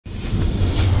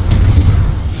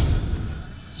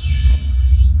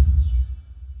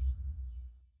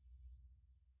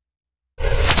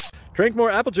Drink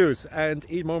more apple juice and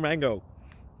eat more mango.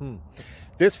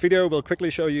 This video will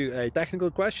quickly show you a technical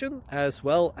question as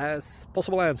well as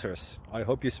possible answers. I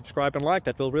hope you subscribe and like,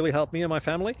 that will really help me and my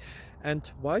family. And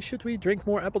why should we drink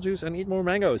more apple juice and eat more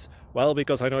mangoes? Well,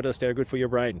 because I noticed they're good for your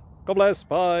brain. God bless,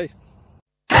 bye!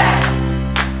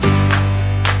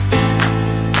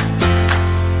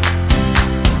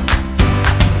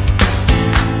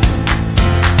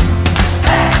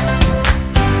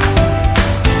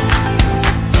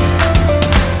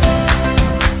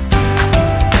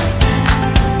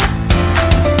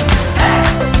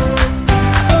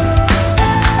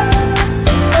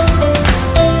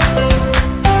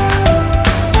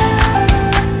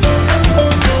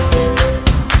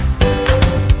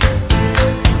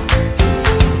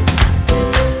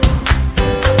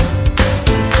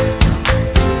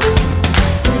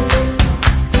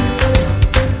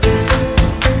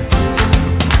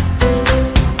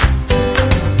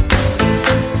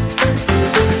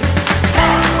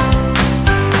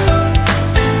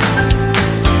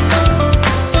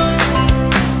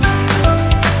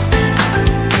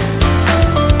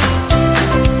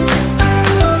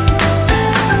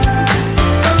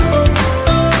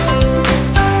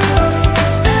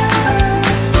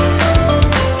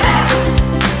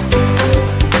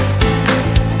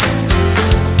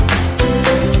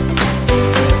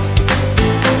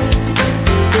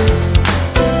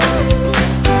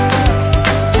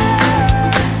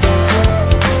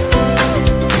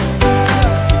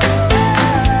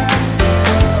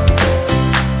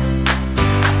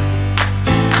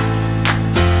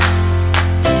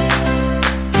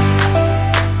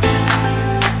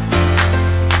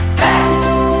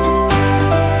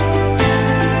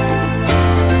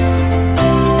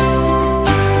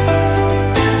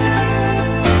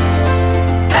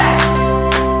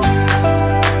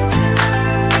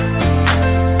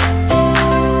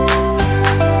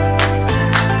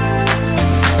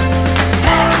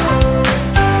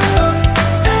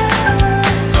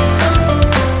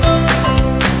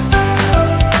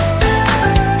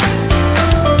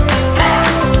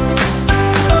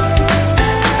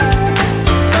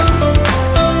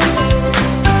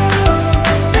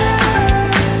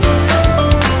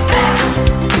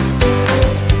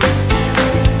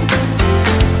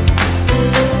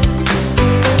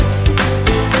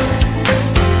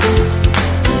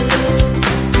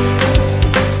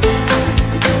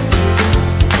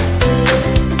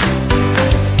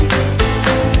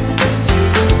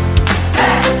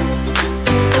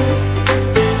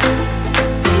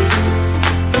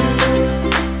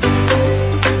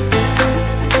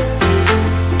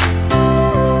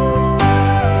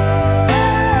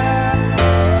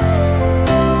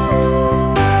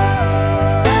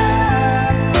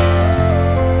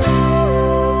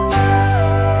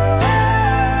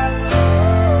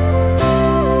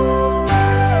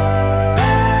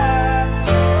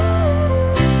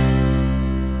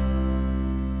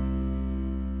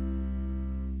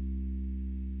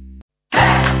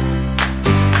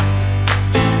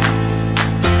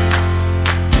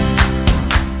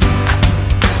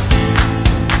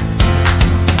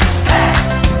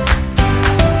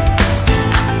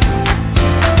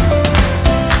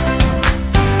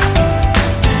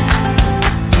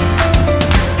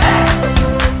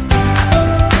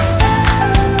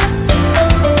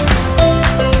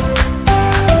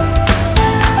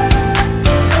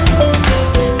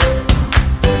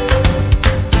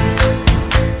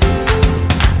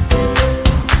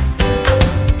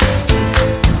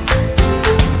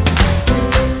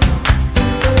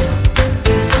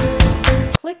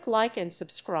 Click like and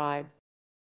subscribe.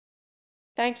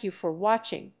 Thank you for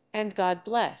watching, and God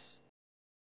bless.